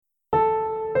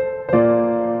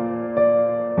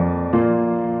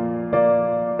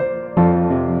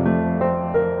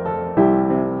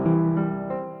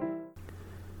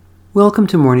Welcome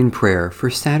to morning prayer for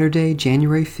Saturday,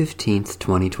 January 15th,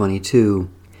 2022.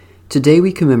 Today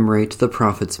we commemorate the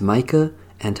prophets Micah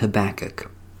and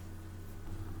Habakkuk.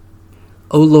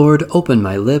 O Lord, open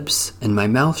my lips, and my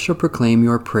mouth shall proclaim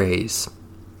your praise.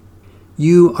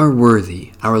 You are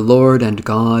worthy, our Lord and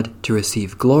God, to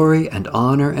receive glory and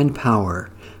honor and power,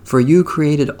 for you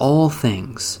created all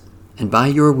things, and by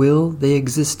your will they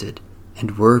existed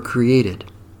and were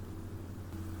created.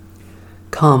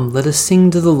 Come, let us sing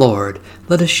to the Lord.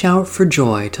 Let us shout for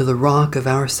joy to the rock of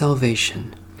our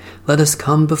salvation. Let us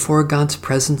come before God's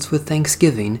presence with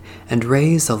thanksgiving and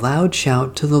raise a loud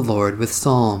shout to the Lord with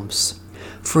psalms.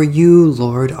 For you,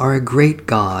 Lord, are a great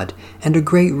God and a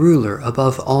great ruler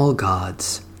above all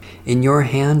gods. In your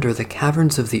hand are the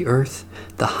caverns of the earth.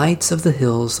 The heights of the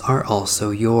hills are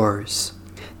also yours.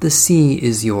 The sea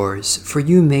is yours, for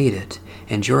you made it,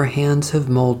 and your hands have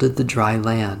molded the dry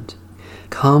land.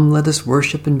 Come, let us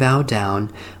worship and bow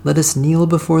down. Let us kneel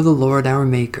before the Lord our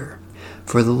Maker.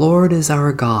 For the Lord is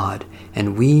our God,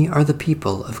 and we are the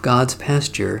people of God's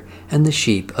pasture and the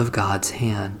sheep of God's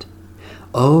hand.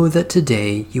 Oh, that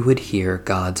today you would hear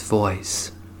God's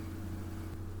voice.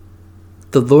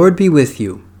 The Lord be with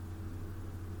you.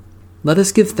 Let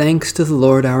us give thanks to the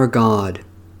Lord our God.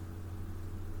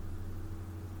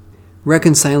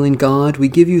 Reconciling God, we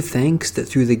give you thanks that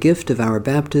through the gift of our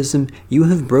baptism you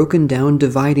have broken down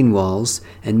dividing walls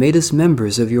and made us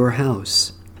members of your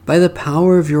house. By the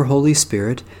power of your Holy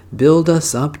Spirit, build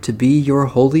us up to be your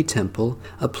holy temple,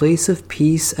 a place of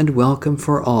peace and welcome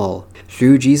for all.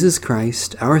 Through Jesus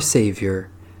Christ, our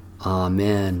Savior.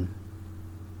 Amen.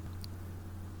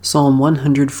 Psalm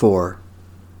 104.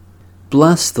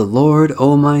 Bless the Lord,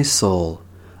 O my soul.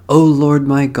 O Lord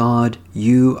my God,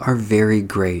 you are very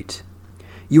great.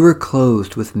 You are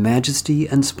clothed with majesty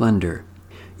and splendor.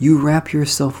 You wrap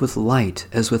yourself with light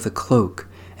as with a cloak,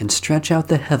 and stretch out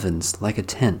the heavens like a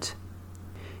tent.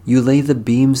 You lay the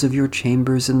beams of your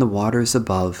chambers in the waters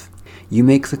above. You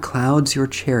make the clouds your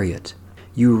chariot.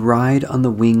 You ride on the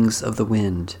wings of the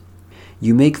wind.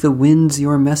 You make the winds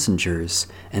your messengers,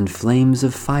 and flames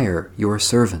of fire your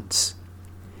servants.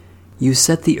 You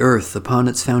set the earth upon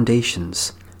its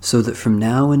foundations, so that from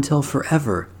now until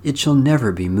forever it shall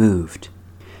never be moved.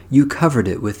 You covered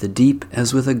it with the deep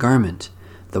as with a garment.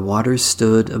 The waters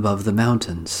stood above the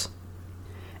mountains.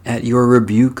 At your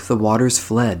rebuke the waters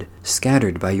fled,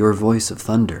 scattered by your voice of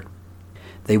thunder.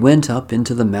 They went up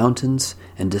into the mountains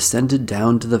and descended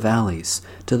down to the valleys,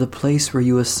 to the place where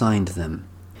you assigned them.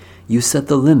 You set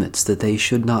the limits that they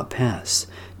should not pass.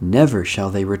 Never shall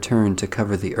they return to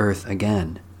cover the earth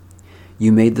again.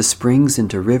 You made the springs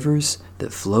into rivers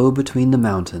that flow between the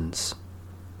mountains.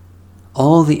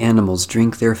 All the animals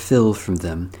drink their fill from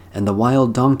them, and the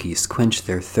wild donkeys quench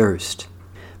their thirst.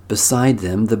 Beside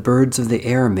them the birds of the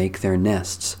air make their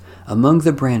nests. Among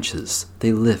the branches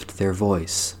they lift their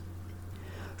voice.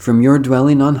 From your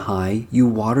dwelling on high you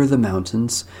water the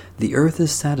mountains. The earth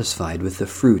is satisfied with the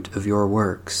fruit of your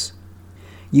works.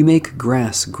 You make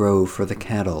grass grow for the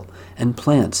cattle, and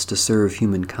plants to serve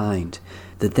humankind,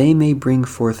 that they may bring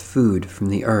forth food from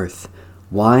the earth,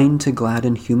 wine to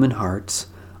gladden human hearts,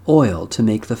 oil to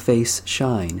make the face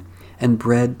shine, and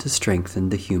bread to strengthen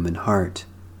the human heart.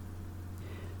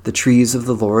 The trees of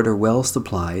the Lord are well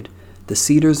supplied, the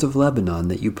cedars of Lebanon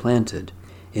that you planted,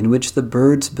 in which the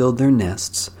birds build their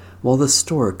nests, while the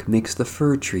stork makes the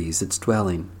fir trees its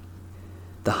dwelling.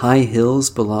 The high hills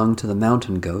belong to the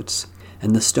mountain goats,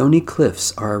 and the stony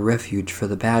cliffs are a refuge for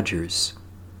the badgers.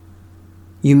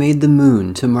 You made the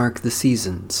moon to mark the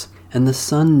seasons, and the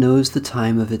sun knows the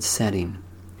time of its setting.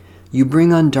 You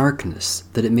bring on darkness,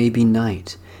 that it may be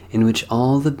night, in which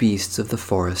all the beasts of the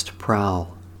forest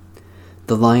prowl.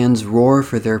 The lions roar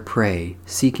for their prey,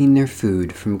 seeking their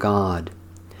food from God.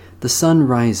 The sun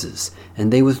rises,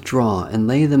 and they withdraw and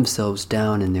lay themselves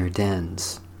down in their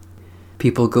dens.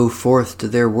 People go forth to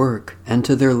their work and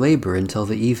to their labor until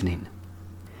the evening.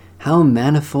 How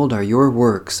manifold are your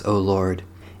works, O Lord!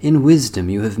 In wisdom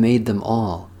you have made them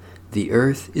all. The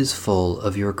earth is full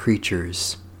of your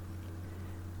creatures.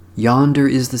 Yonder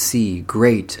is the sea,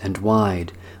 great and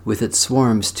wide, with its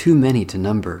swarms too many to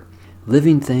number,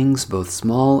 living things both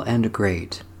small and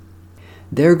great.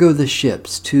 There go the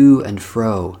ships to and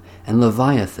fro, and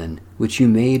Leviathan, which you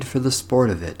made for the sport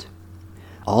of it.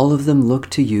 All of them look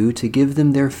to you to give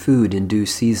them their food in due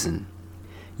season.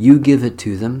 You give it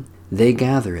to them, they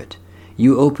gather it.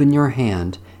 You open your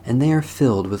hand, and they are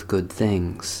filled with good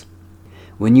things.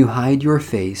 When you hide your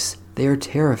face, they are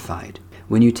terrified.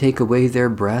 When you take away their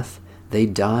breath, they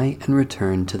die and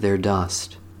return to their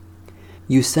dust.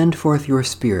 You send forth your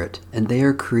Spirit, and they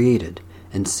are created,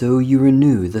 and so you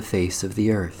renew the face of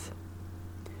the earth.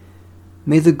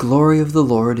 May the glory of the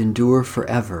Lord endure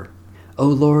forever. O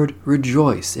Lord,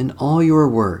 rejoice in all your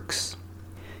works.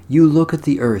 You look at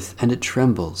the earth, and it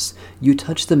trembles. You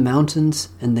touch the mountains,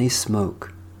 and they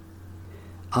smoke.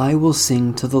 I will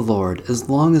sing to the Lord as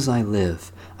long as I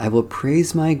live. I will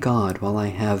praise my God while I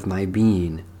have my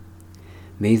being.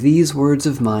 May these words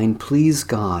of mine please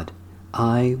God.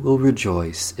 I will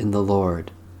rejoice in the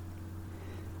Lord.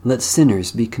 Let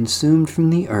sinners be consumed from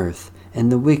the earth,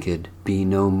 and the wicked be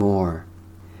no more.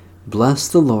 Bless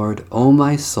the Lord, O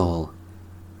my soul.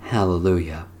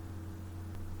 Hallelujah.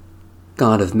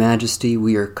 God of majesty,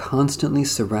 we are constantly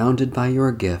surrounded by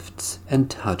your gifts and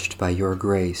touched by your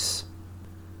grace.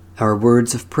 Our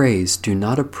words of praise do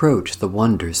not approach the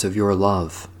wonders of your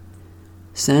love.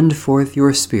 Send forth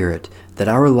your Spirit, that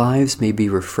our lives may be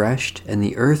refreshed and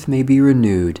the earth may be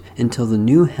renewed until the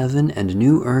new heaven and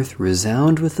new earth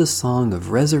resound with the song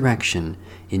of resurrection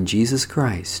in Jesus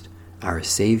Christ, our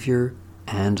Savior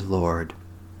and Lord.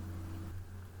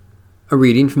 A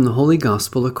reading from the Holy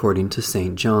Gospel according to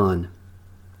St. John.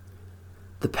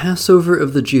 The Passover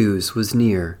of the Jews was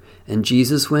near, and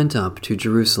Jesus went up to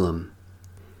Jerusalem.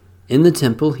 In the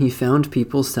temple he found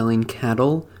people selling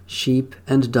cattle, sheep,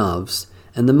 and doves,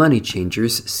 and the money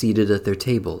changers seated at their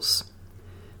tables.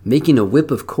 Making a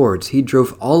whip of cords, he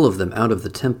drove all of them out of the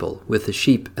temple with the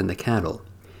sheep and the cattle.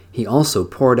 He also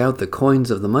poured out the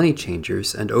coins of the money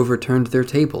changers and overturned their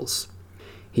tables.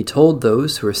 He told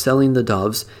those who were selling the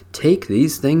doves, "Take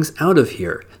these things out of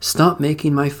here. Stop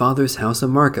making my Father's house a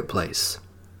marketplace."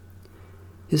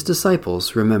 His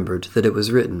disciples remembered that it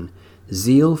was written,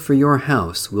 "Zeal for your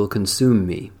house will consume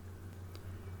me."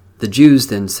 The Jews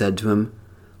then said to him,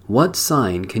 "What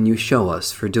sign can you show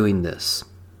us for doing this?"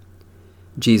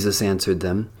 Jesus answered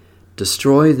them,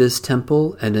 "Destroy this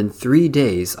temple, and in 3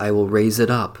 days I will raise it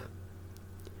up."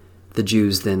 The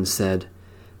Jews then said,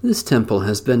 "This temple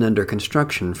has been under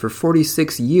construction for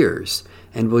 46 years,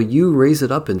 and will you raise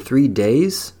it up in 3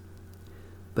 days?"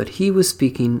 But he was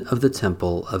speaking of the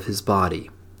temple of his body.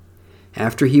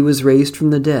 After he was raised from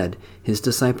the dead, his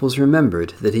disciples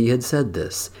remembered that he had said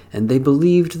this, and they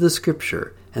believed the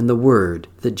Scripture and the word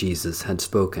that Jesus had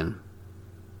spoken.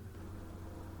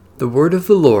 The word of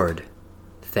the Lord.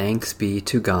 Thanks be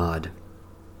to God.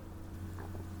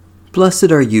 Blessed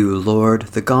are you, Lord,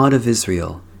 the God of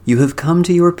Israel. You have come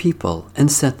to your people and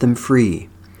set them free.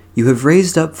 You have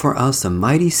raised up for us a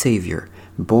mighty Savior,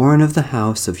 born of the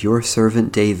house of your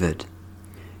servant David.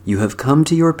 You have come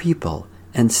to your people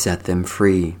and set them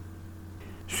free.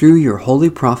 Through your holy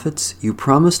prophets, you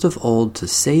promised of old to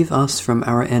save us from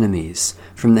our enemies,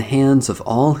 from the hands of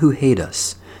all who hate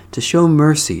us, to show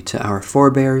mercy to our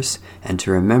forebears, and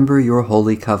to remember your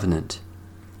holy covenant.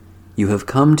 You have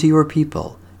come to your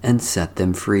people and set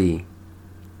them free.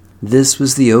 This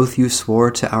was the oath you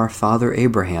swore to our father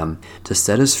Abraham, to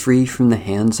set us free from the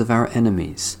hands of our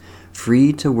enemies,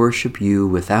 free to worship you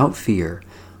without fear,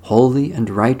 holy and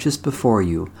righteous before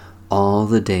you, all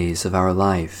the days of our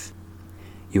life.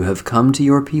 You have come to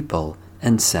your people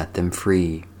and set them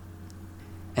free.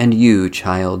 And you,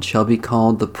 child, shall be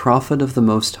called the prophet of the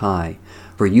Most High,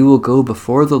 for you will go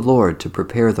before the Lord to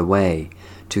prepare the way,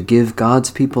 to give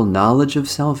God's people knowledge of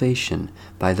salvation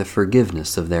by the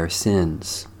forgiveness of their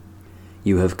sins.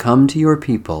 You have come to your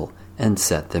people and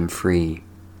set them free.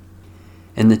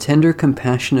 In the tender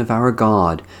compassion of our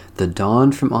God, the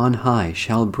dawn from on high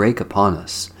shall break upon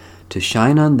us, to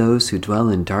shine on those who dwell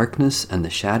in darkness and the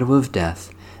shadow of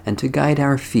death, and to guide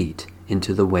our feet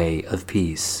into the way of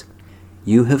peace.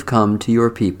 You have come to your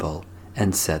people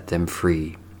and set them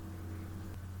free.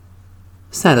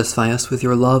 Satisfy us with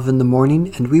your love in the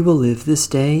morning, and we will live this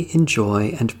day in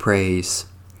joy and praise.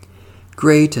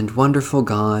 Great and wonderful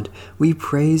God, we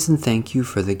praise and thank you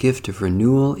for the gift of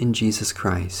renewal in Jesus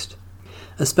Christ.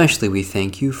 Especially we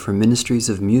thank you for ministries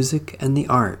of music and the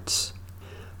arts,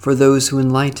 for those who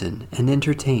enlighten and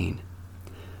entertain,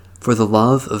 for the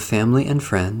love of family and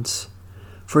friends,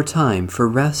 for time for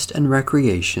rest and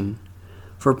recreation,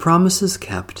 for promises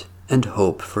kept and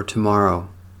hope for tomorrow.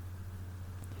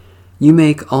 You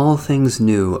make all things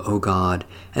new, O God,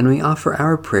 and we offer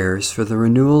our prayers for the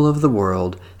renewal of the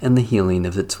world and the healing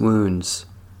of its wounds.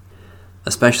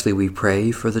 Especially we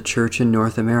pray for the Church in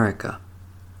North America,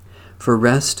 for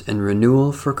rest and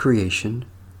renewal for creation,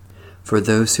 for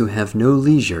those who have no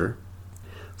leisure,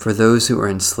 for those who are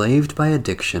enslaved by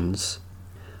addictions,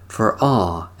 for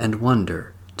awe and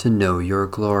wonder to know your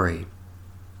glory.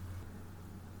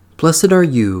 Blessed are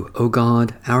you, O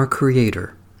God, our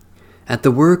Creator. At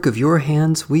the work of your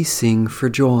hands we sing for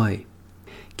joy.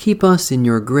 Keep us in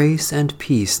your grace and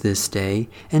peace this day,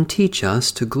 and teach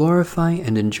us to glorify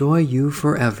and enjoy you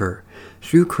forever.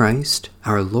 Through Christ,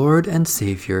 our Lord and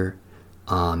Savior.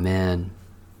 Amen.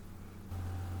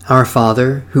 Our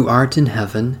Father, who art in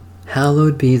heaven,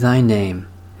 hallowed be thy name.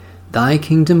 Thy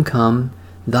kingdom come,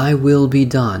 thy will be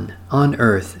done, on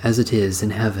earth as it is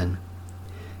in heaven.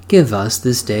 Give us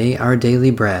this day our daily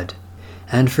bread,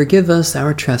 and forgive us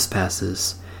our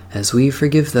trespasses, as we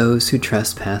forgive those who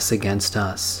trespass against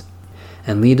us.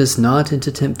 And lead us not into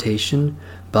temptation,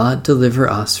 but deliver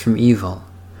us from evil.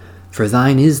 For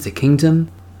thine is the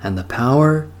kingdom, and the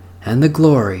power, and the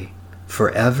glory,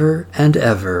 forever and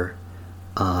ever.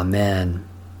 Amen.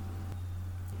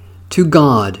 To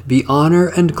God be honor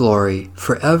and glory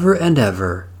forever and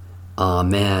ever.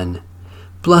 Amen.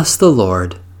 Bless the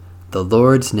Lord. The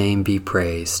Lord's name be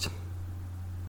praised.